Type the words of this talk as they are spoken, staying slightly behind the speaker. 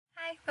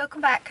Hi,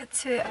 welcome back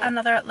to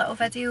another little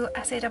video.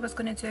 I said I was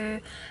going to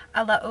do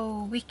a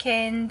little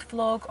weekend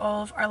vlog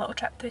of our little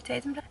trip through to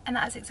Edinburgh, and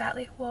that is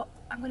exactly what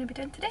I'm going to be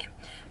doing today.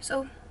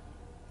 So,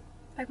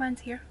 big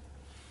man's here.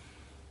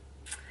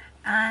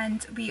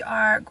 And we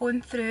are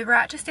going through, we're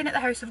actually staying at the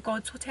House of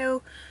God's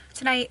Hotel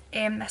tonight.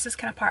 This is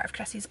kind of part of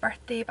Chrissy's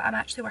birthday, but I'm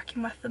actually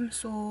working with them,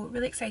 so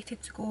really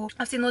excited to go.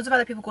 I've seen loads of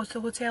other people go to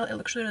the hotel. It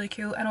looks really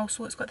cool, and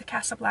also it's got the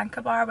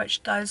Casablanca bar,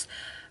 which does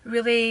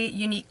really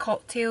unique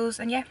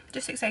cocktails, and yeah,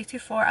 just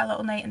excited for a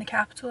little night in the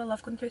capital. I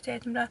love going through to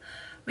Edinburgh.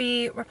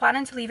 We were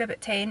planning to leave about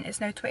 10, it's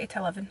now 20 to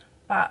 11,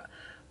 but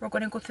we're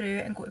going to go through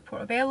and go to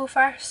Portobello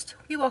first.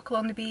 We walk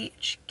along the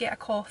beach, get a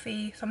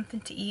coffee,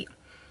 something to eat,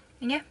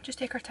 and yeah, just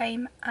take our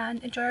time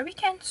and enjoy our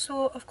weekend.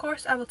 So of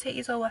course I will take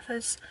you all with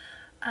us,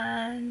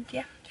 and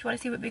yeah, if you want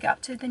to see what we get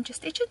up to, then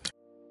just stay tuned.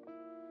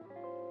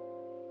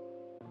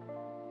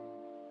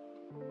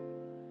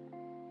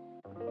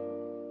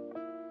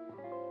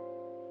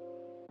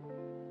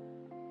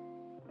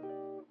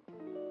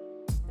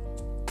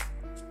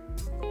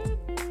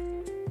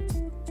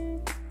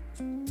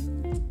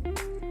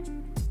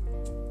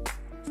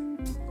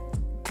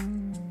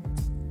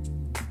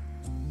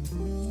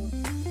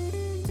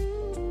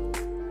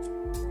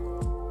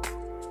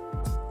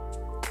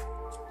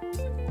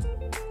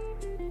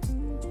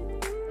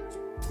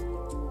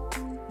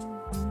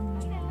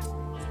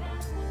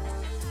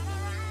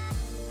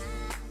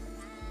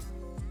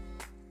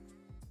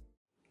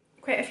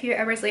 Quite a few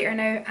hours later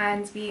now,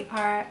 and we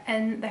are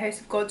in the House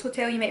of God's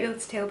Hotel. You might be able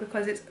to tell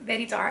because it's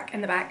very dark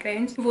in the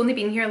background. We've only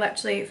been here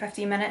literally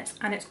 15 minutes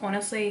and it's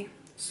honestly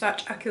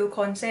such a cool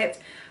concept.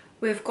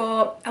 We've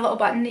got a little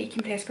button that you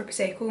can press for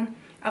Prosecco.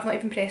 I've not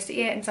even pressed it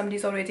yet and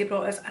somebody's already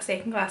brought us a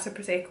second glass of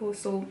Prosecco,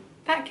 so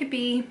that could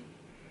be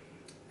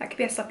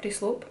a slippery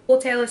slope. The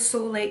hotel is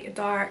so like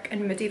dark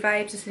and moody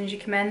vibes as soon as you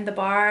come in. The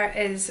bar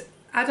is,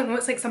 I don't know,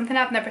 it's like something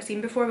I've never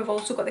seen before. We've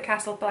also got the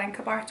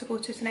Casablanca bar to go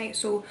to tonight,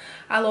 so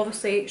I'll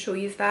obviously show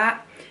you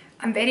that.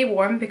 I'm very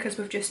warm because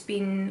we've just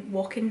been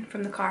walking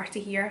from the car to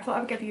here. I thought I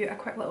would give you a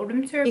quick little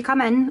room tour. You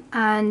come in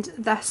and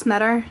this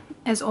mirror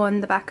is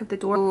on the back of the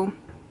door. So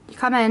you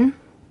come in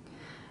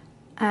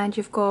and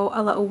you've got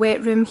a little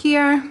wet room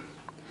here.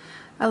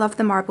 I love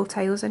the marble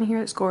tiles in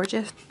here, it's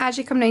gorgeous. As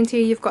you come down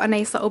here, you've got a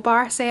nice little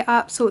bar set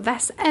up. So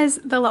this is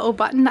the little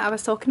button that I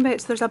was talking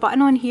about. So there's a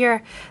button on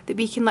here that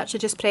we can literally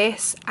just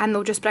press and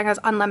they'll just bring us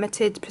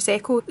unlimited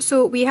Prosecco.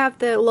 So we have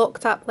the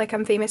locked up Like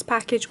I'm Famous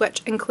package,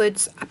 which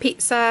includes a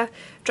pizza,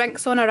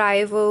 drinks on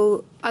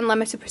arrival,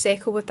 unlimited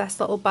Prosecco with this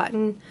little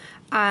button,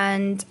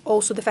 and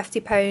also the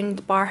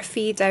 £50 bar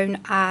fee down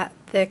at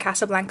the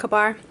Casablanca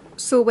bar.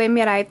 So when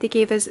we arrived, they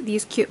gave us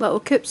these cute little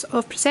cups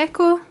of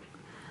Prosecco.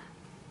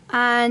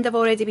 And I've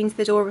already been to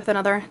the door with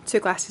another 2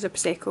 glasses of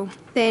Prosecco.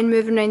 Then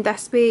moving around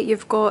this way,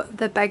 you've got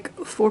the big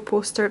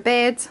 4-poster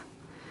bed.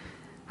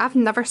 I've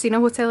never seen a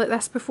hotel like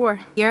this before.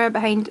 Here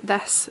behind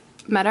this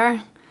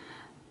mirror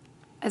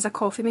is a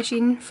coffee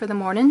machine for the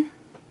morning.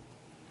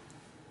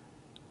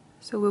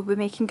 So we'll be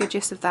making good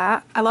use of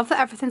that. I love that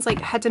everything's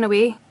like hidden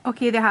away.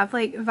 Okay, they have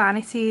like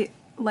vanity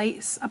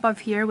lights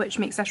above here, which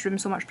makes this room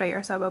so much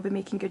brighter, so I will be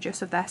making good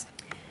use of this.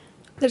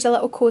 There's a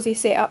little cosy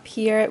setup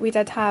here. We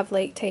did have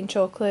like 10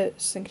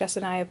 chocolates and Chris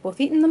and I have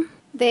both eaten them.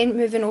 Then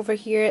moving over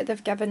here,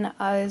 they've given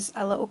us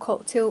a little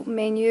cocktail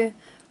menu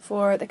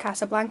for the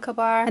Casablanca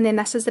bar. And then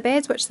this is the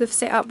beds, which they've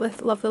set up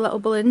with lovely little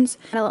balloons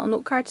and a little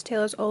note card to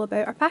tell us all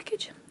about our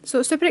package.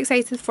 So super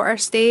excited for our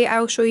stay.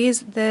 I'll show you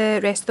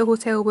the rest of the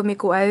hotel when we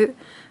go out.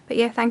 But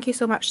yeah, thank you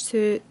so much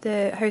to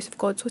the House of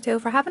God's Hotel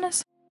for having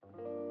us.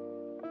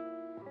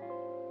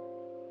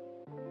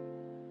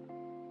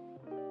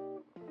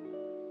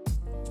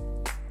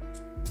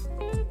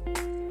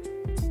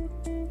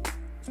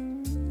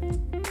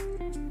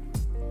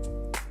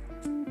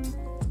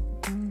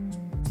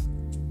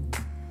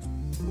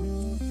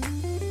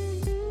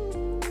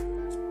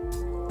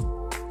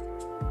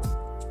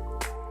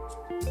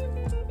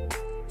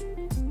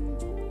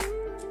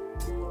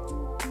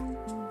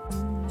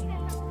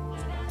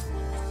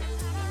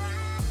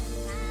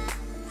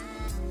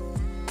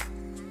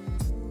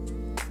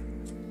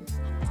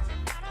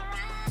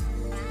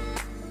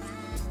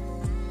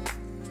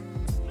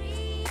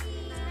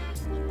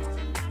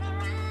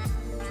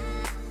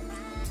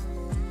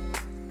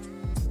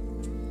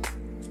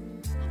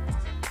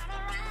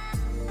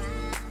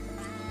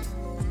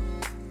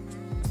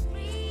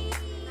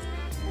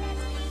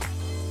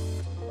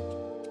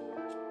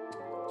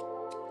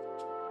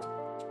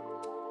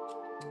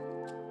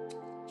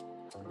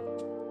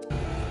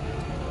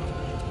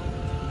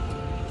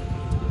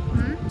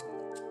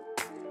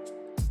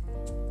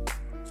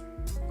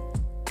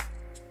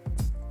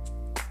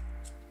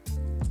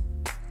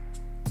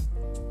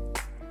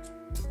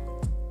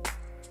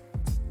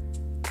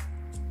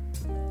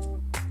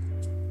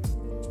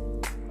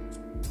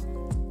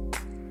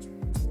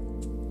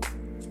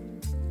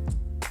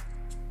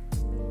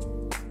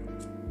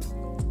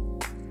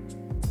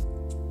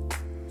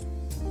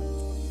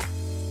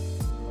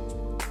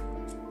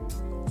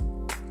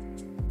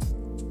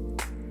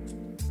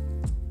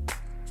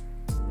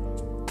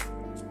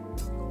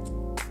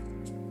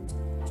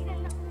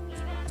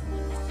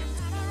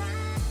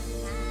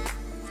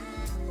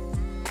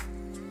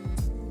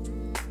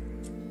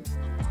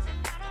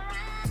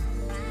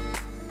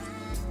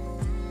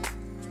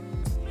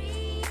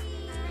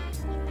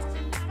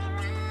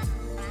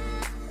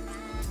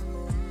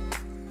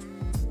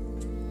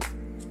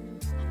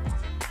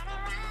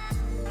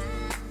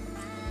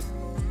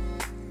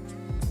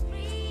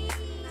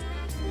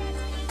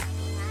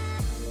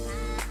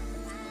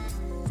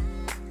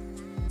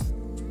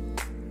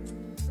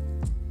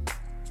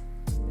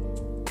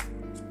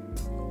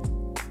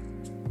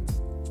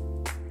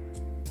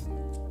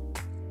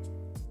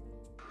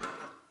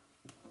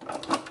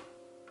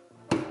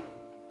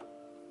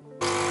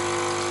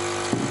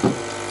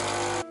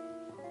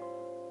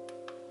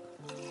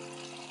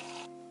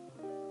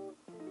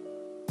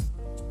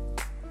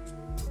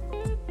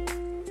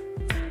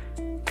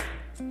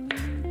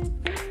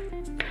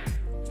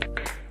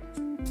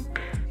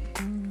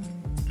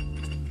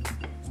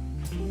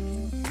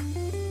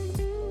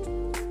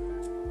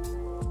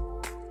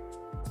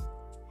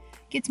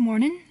 Good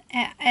morning.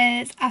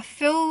 It is a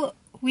full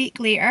week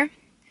later.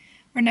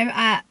 We're now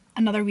at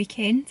another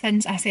weekend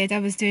since I said I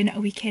was doing a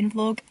weekend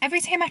vlog.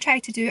 Every time I try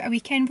to do a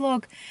weekend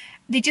vlog,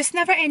 they just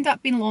never end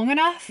up being long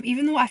enough.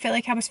 Even though I felt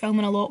like I was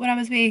filming a lot when I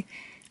was away,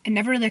 it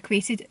never really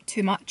equated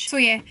too much. So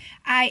yeah,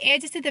 I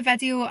edited the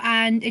video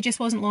and it just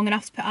wasn't long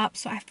enough to put up,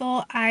 so I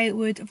thought I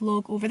would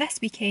vlog over this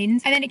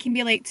weekend and then it can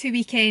be like 2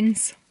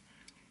 weekends.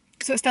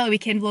 So it's still a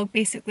weekend vlog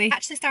basically. I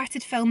actually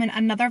started filming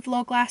another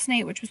vlog last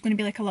night which was going to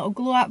be like a little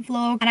glow up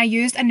vlog, and I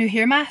used a new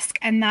hair mask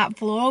in that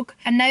vlog,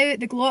 and now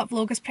the glow up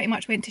vlog has pretty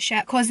much went to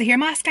shit because the hair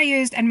mask I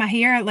used in my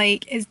hair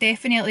like is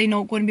definitely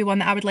not going to be one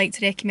that I would like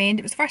to recommend.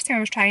 It was the first time I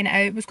was trying it out.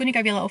 I was going to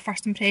give you a little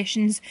first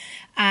impressions,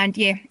 and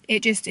yeah, it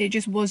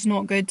just was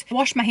not good. I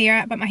washed my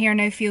hair, but my hair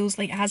now feels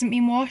like it hasn't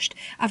been washed.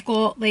 I've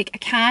got like a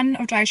can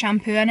of dry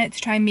shampoo in it to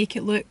try and make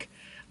it look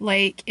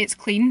like it's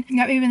clean. You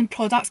know when the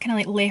product's kind of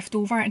like left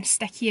over and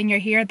sticky in your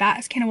hair?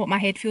 That's kind of what my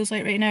head feels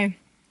like right now.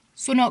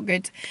 So not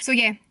good. So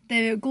yeah,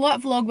 the glow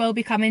up vlog will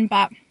be coming,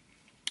 but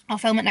I'll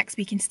film it next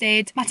week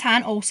instead. My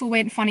tan also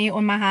went funny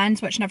on my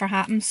hands, which never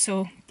happens,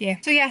 so yeah.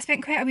 So yeah, I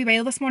spent quite a wee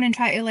while this morning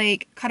trying to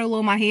like curl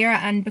all my hair,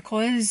 and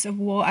because of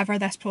whatever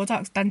this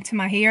product's done to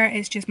my hair,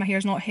 it's just my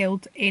hair's not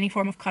held any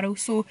form of curl.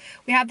 So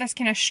we have this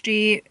kind of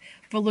straight,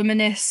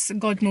 voluminous,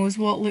 God knows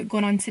what look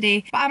going on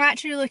today. But I'm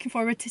actually really looking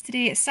forward to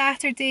today. It's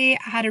Saturday.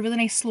 I had a really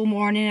nice slow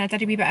morning. I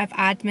did a wee bit of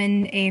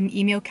admin,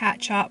 email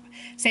catch up,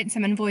 sent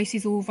some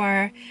invoices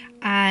over,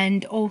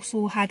 and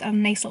also had a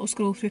nice little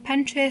scroll through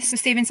Pinterest. So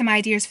saving some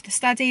ideas for the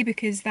study,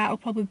 because that'll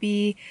probably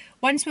be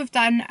once we've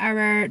done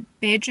our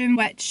bedroom,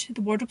 which the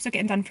wardrobes are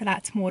getting done for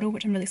that tomorrow,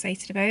 which I'm really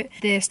excited about.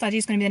 The study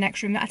is going to be the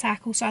next room that I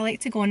tackle, so I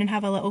like to go on and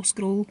have a little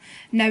scroll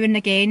now and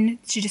again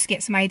to just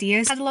get some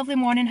ideas. Had a lovely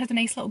morning, had a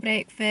nice little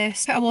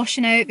breakfast, put a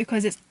washing out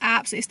because it's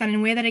absolutely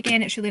stunning weather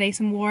again. It's really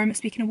nice and warm.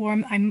 Speaking of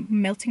warm, I'm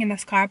melting in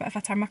this car, but if I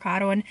turn my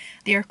car on,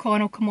 the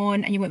aircon will come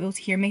on and you won't be able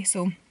to hear me,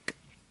 so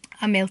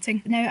I'm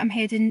melting. Now I'm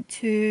heading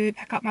to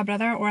pick up my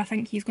brother, or I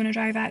think he's going to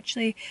drive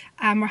actually.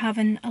 We're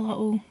having a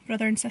little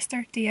brother and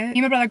sister day out. Me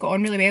and my brother got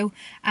on really well.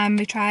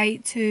 We try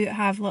to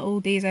have little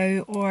days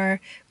out or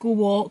go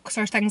walks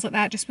or things like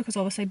that, just because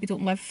obviously we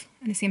don't live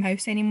in the same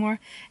house anymore.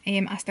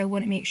 I still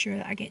want to make sure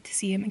that I get to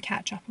see him and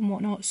catch up and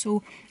whatnot.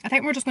 So I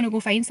think we're just going to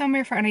go find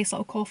somewhere for a nice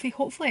little coffee,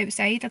 hopefully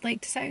outside. I'd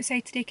like to sit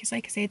outside today because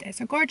like I said,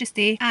 it's a gorgeous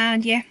day,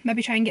 and yeah,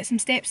 maybe try and get some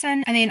steps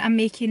in. And then I'm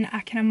making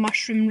a kind of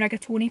mushroom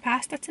rigatoni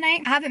pasta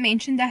tonight. I haven't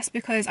mentioned this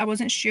because I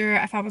wasn't sure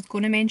if I was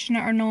going to mention it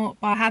or not,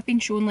 but I have been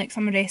shown like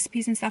some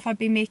recipes and stuff I've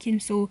been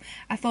making, so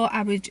I thought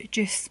I would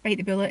just bite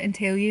the bullet and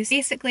tell you.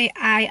 Basically,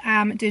 I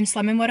am doing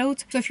Slimming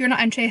World, so if you're not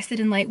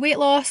interested in like weight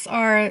loss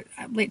or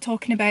like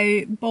talking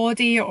about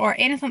body or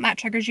anything that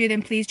triggers you,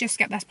 then please just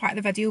skip this part of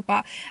the video.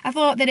 But I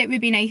thought that it would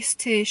be nice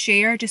to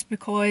share just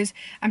because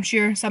I'm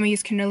sure some of you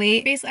can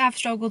relate. Basically, I've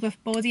struggled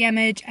with body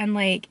image and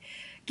like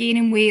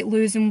gaining weight,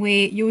 losing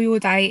weight, yo-yo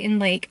dieting,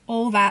 like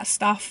all that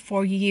stuff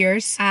for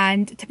years,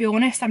 and to be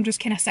honest, I'm just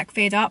kind of sick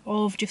fed up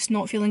of just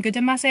not feeling good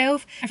in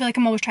myself. I feel like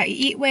I'm always trying to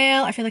eat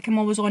well, I feel like I'm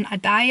always on a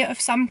diet of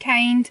some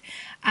kind,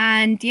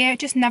 and yeah,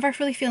 just never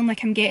really feeling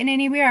like I'm getting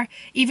anywhere,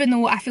 even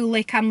though I feel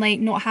like I'm like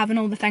not having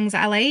all the things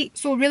that I like.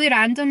 So really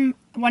random,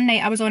 one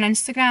night I was on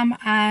Instagram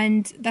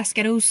and this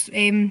girl's,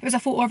 it was a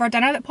photo of her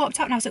dinner that popped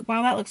up, and I was like,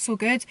 wow, that looks so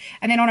good.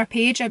 And then on her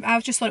page, I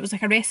just thought it was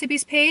like a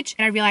recipes page,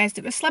 and I realised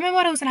it was Slimming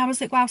Worlds, and I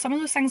was like, wow, some of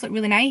those things look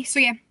really nice. So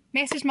yeah,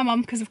 messaged my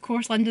mum because of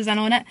course Linda's in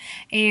on it.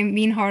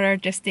 Me and her are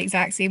just the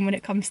exact same when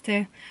it comes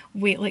to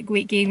weight, like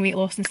weight gain, weight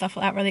loss and stuff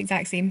like that. We're the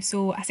exact same.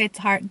 So I said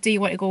to her, do you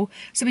want to go?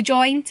 So we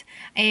joined,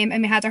 and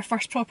we had our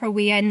first proper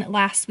weigh-in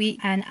last week,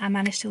 and I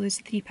managed to lose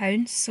 3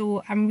 pounds,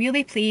 so I'm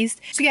really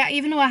pleased. So yeah,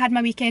 even though I had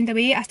my weekend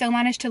away, I still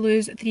managed to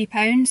lose 3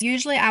 pounds.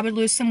 Usually I would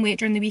lose some weight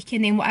during the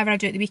weekend, then whatever I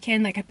do at the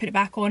weekend, like I put it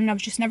back on, and I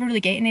was just never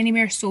really getting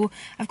anywhere. So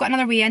I've got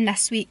another weigh-in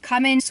this week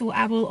coming, so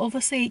I will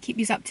obviously keep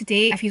you up to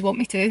date if you want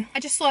me to. I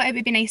just thought it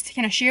would be nice to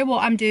kind of share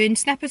what I'm doing,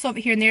 snippets of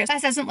it here and there.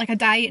 This isn't like a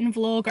dieting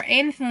vlog or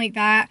anything like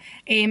that,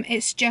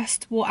 it's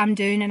just what I'm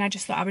doing, and I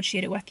just thought I would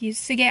share it with you.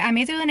 So yeah, I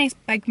made a really nice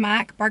Big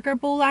Mac burger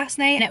bowl last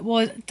night, and it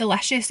was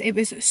delicious. It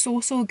was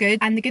so good.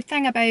 And the good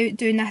thing about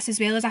doing this as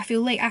well is I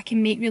feel like I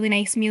can make really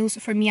nice meals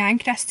for me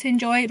and Chris to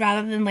enjoy,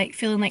 rather than like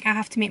feeling like I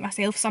have to make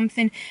myself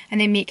something and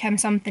then make him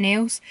something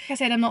else. Like I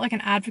said, I'm not like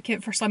an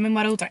advocate for Slimming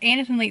World or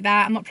anything like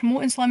that. I'm not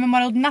promoting Slimming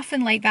World,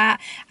 nothing like that.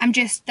 I'm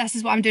just, this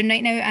is what I'm doing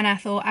right now, and I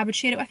thought I would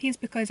share it with you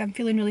because I'm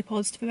feeling really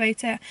positive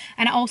about it.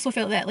 And I also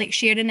felt that like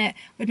sharing it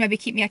would maybe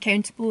keep me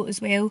accountable as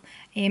well,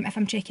 if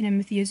I'm checking in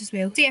with you as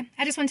well. So yeah,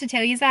 I just wanted to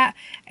tell you that,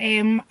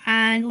 and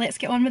let's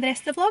get on with the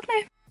rest of the vlog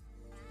now.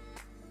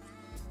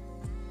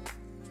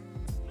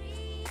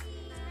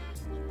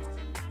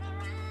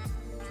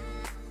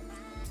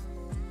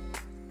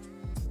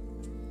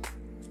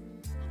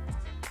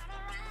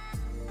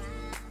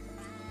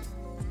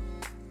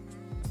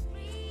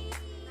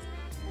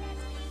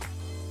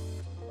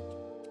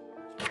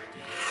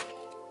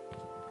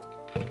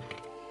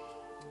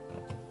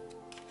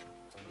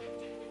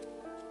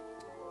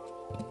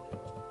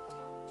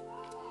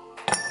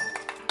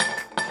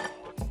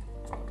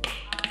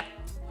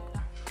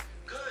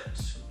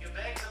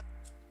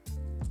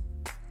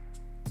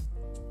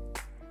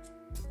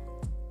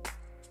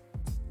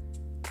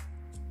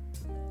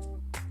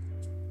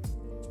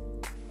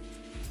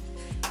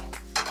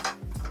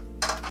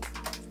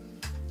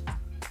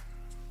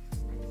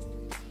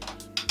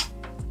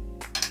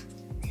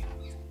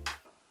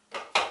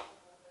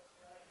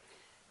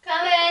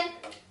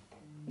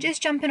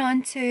 Just jumping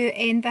on to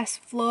end this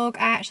vlog,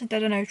 I actually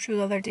did an outro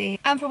the other day,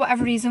 and for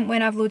whatever reason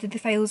when I've loaded the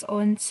files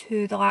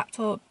onto the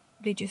laptop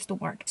they just don't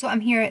work. So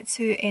I'm here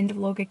to end the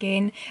vlog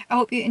again. I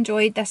hope you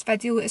enjoyed this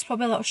video. It's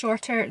probably a little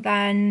shorter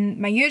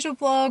than my usual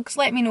vlogs.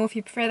 Let me know if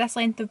you prefer this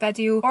length of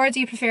video, or do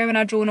you prefer when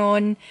I drone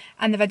on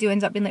and the video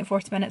ends up being like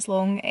 40 minutes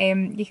long.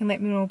 You can let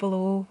me know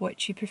below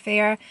what you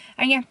prefer.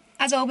 And yeah,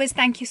 as always,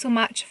 thank you so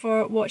much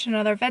for watching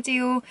another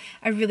video.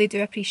 I really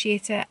do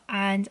appreciate it,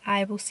 and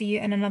I will see you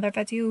in another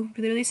video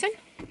really, really soon.